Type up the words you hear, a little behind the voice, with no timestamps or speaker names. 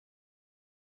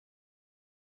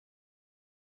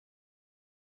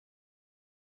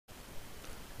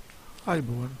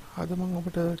අයිබෝන් අද මම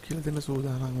ඔබට කියලා දෙන්න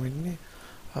සූදානම් වෙන්නේ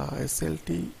SLT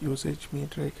usage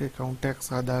meter එකේ account එකක්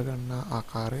සාදා ගන්න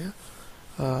ආකාරය.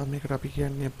 මේකට අපි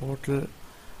කියන්නේ portal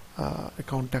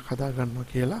account එකක් හදා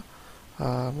ගන්නවා කියලා.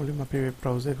 මුලින්ම අපේ web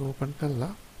browser එක open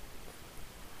කරලා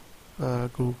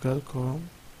Google Chrome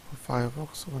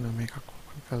Firefox ඕන මේකක්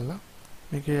open කරලා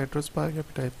මේකේ address bar එක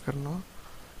අපි type කරනවා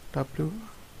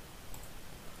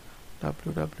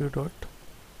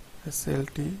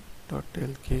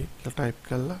www.slt.lk කියලා type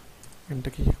කරලා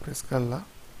enter key press කරලා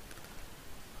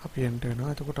අපි enter වෙනවා.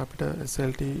 එතකොට අපිට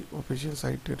SLT official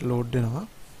site එකට load වෙනවා.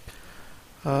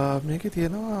 මේකේ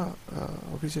තියෙනවා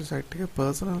official site එකේ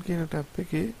personal කියන tab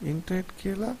එකේ internet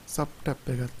කියලා sub tab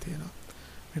එකක් තියෙනවා.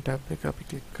 මේ tab එක අපි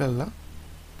click කරලා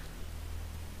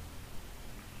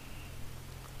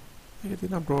මේකේ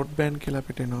තියෙනවා broadband කියලා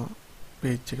අපිට එනවා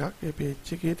page එකක්. ඒ page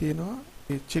එකේ තියෙනවා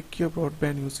check your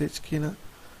broadband usage කියන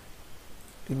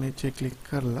image එක click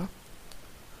කරලා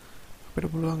අපිට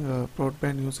පුළුවන්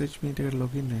broadband usage meter එකට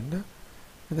login වෙන්න.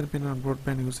 මෙතන පේනවා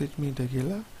broadband usage meter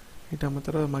කියලා. ඊට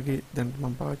අමතරව මගේ දැන්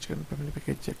මම පාවිච්චි කරන family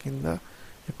package එකකින්ද ඒ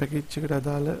package එකට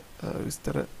අදාළ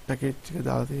විස්තර package එක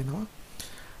දාලා තියෙනවා.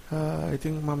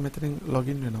 ඉතින් මම මෙතනින්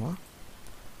login වෙනවා.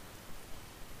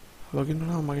 login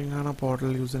වුණාම මගෙන් අහන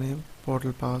portal username,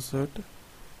 portal password,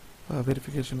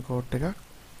 verification code එකක්.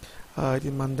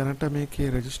 ඉතින් මම දැනට මේකේ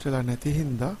register වෙලා නැති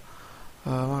හින්දා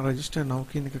මම register now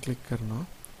කියන එක click කරනවා.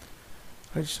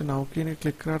 register now කියන එක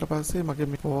click කරාට පස්සේ මගේ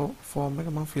මේ form එක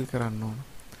මම fill කරන්න ඕන.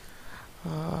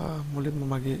 මුලින්ම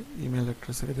මගේ email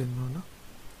address එක දෙන්න ඕන.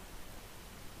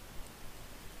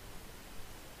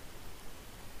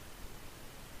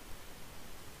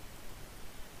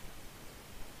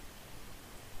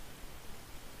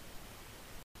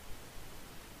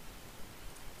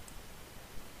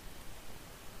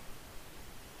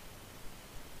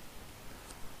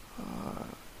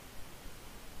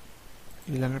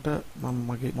 ඊළඟට මම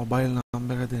මගේ මොබයිල්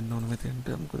නම්බර් එක දෙන්න ඕන මෙතෙන්ට.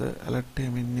 මොකද alert එක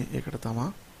එන්නේ ඒකට තමයි.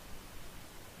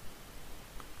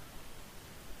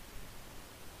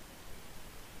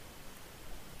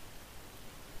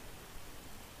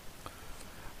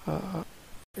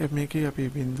 මේකේ අපි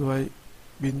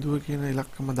බිඳුව කියන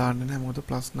ඉලක්කම දාන්නේ නැහැ. මොකද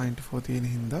 +94 තියෙන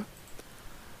හින්දා.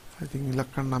 ඉතින්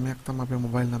ඉලක්කම් 9ක් තමයි අපේ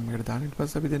මොබයිල් නම්බර් එකට දාන්නේ. ඊට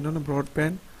පස්සේ අපි දෙන්න ඕන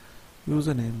broadband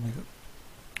username එක.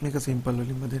 මේක simple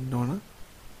වලින්ම දෙන්න ඕන.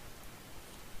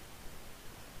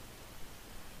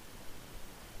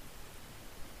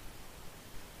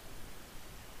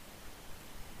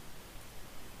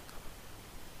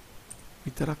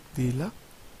 විතරක් දීලා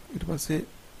ඊට පස්සේ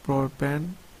broadband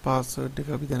password එක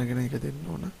අපි දැනගෙන ඒක දෙන්න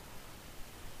ඕන.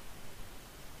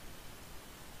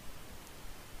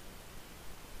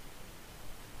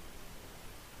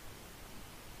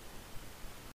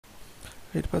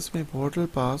 ඊට පස්සේ මේ portal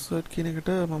password කියන එකට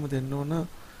මම දෙන්න ඕන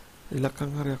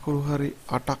ඉලක්කම් හරි අකුරු හරි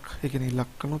 8ක්. ඒ කියන්නේ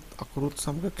ඉලක්කනොත් අකුරුත්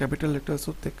සමග capital letters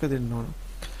උත් එක්ක දෙන්න ඕන.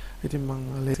 ඉතින් මම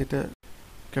ලේසියට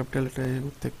capital letter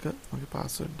එකත් එක්ක මගේ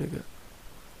password එක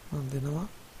මම දෙනවා.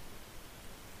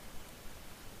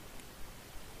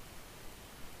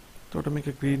 එතකොට මේක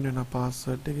green වෙන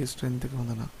password එකේ strength එක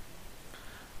හොඳ නැහැ.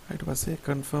 ඊට පස්සේ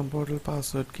confirm portal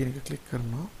password කියන එක click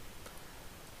කරනවා.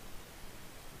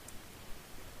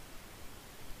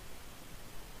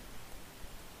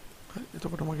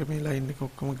 එතකොට මගේ මේ line එක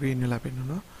ඔක්කොම green වෙලා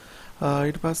පෙන්නනවා.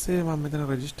 ඊට පස්සේ මම මෙතන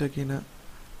register කියන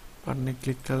button එක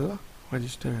click කරලා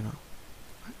register වෙනවා.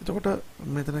 එතකොට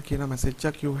මෙතන කියන message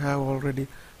එක you have already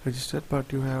registered but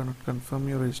you have not confirmed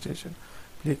your registration.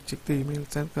 Please check the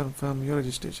emails and confirm your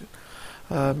registration.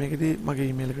 මේකදී මගේ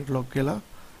email එකට log වෙලා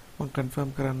මම confirm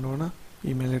කරන්න ඕන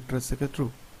email address එක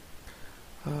true.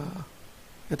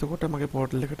 එතකොට මගේ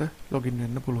portal එකට login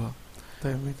වෙන්න පුළුවන්.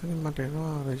 දැන් මෙතනින් මට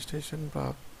එනවා registration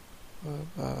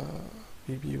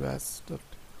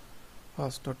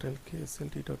bbwas.pass.lk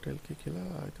slt.lk කියලා.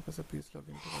 ඊට පස්සේ please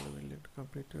login to the link to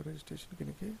complete your registration කියන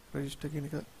එකේ register කියන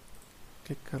එක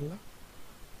click කරලා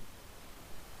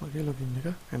මගේ login එක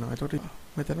එනවා. එතකොට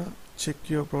මෙතන check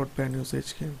your broadband usage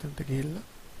කියන තැනට ගිහිල්ලා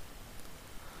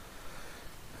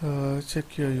check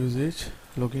your usage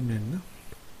login වෙන්න.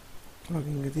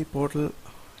 login එකේදී portal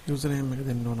username එක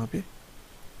දෙන්න ඕන අපි.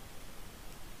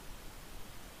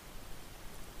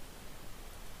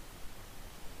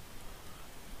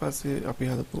 පස්සේ අපි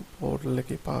හදපු portal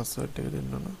එකේ password එක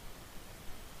දෙන්න ඕන.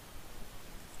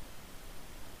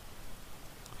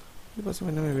 ඊට පස්සේ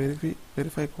මෙන්න මේ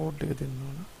verify code එක දෙන්න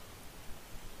ඕන.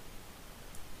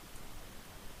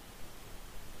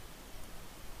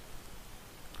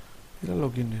 ඊළඟ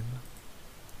login වෙන්න.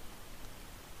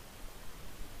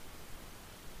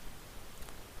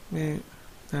 මේ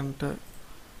දැන්ට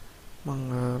මම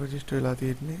register වෙලා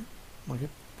තියෙන්නේ මගේ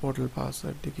portal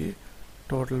password එකේ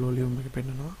ටෝටල් වොලියුම් එක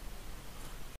පෙන්නනවා.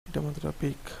 ඊට අමතරව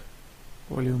පීක්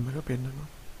වොලියුම් එක පෙන්නනවා.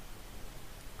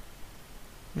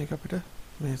 මේක අපිට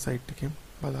මේ සයිට් එකෙන්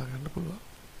බලා ගන්න පුළුවන්.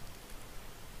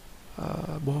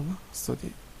 බොහොම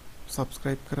ස්තුතියි.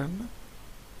 subscribe කරන්න.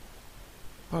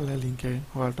 පළල ලින්ක් එකෙන්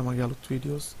ඔයාලට මගේ අලුත්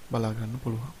වීඩියෝස් බලා ගන්න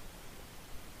පුළුවන්.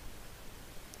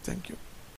 Thank you.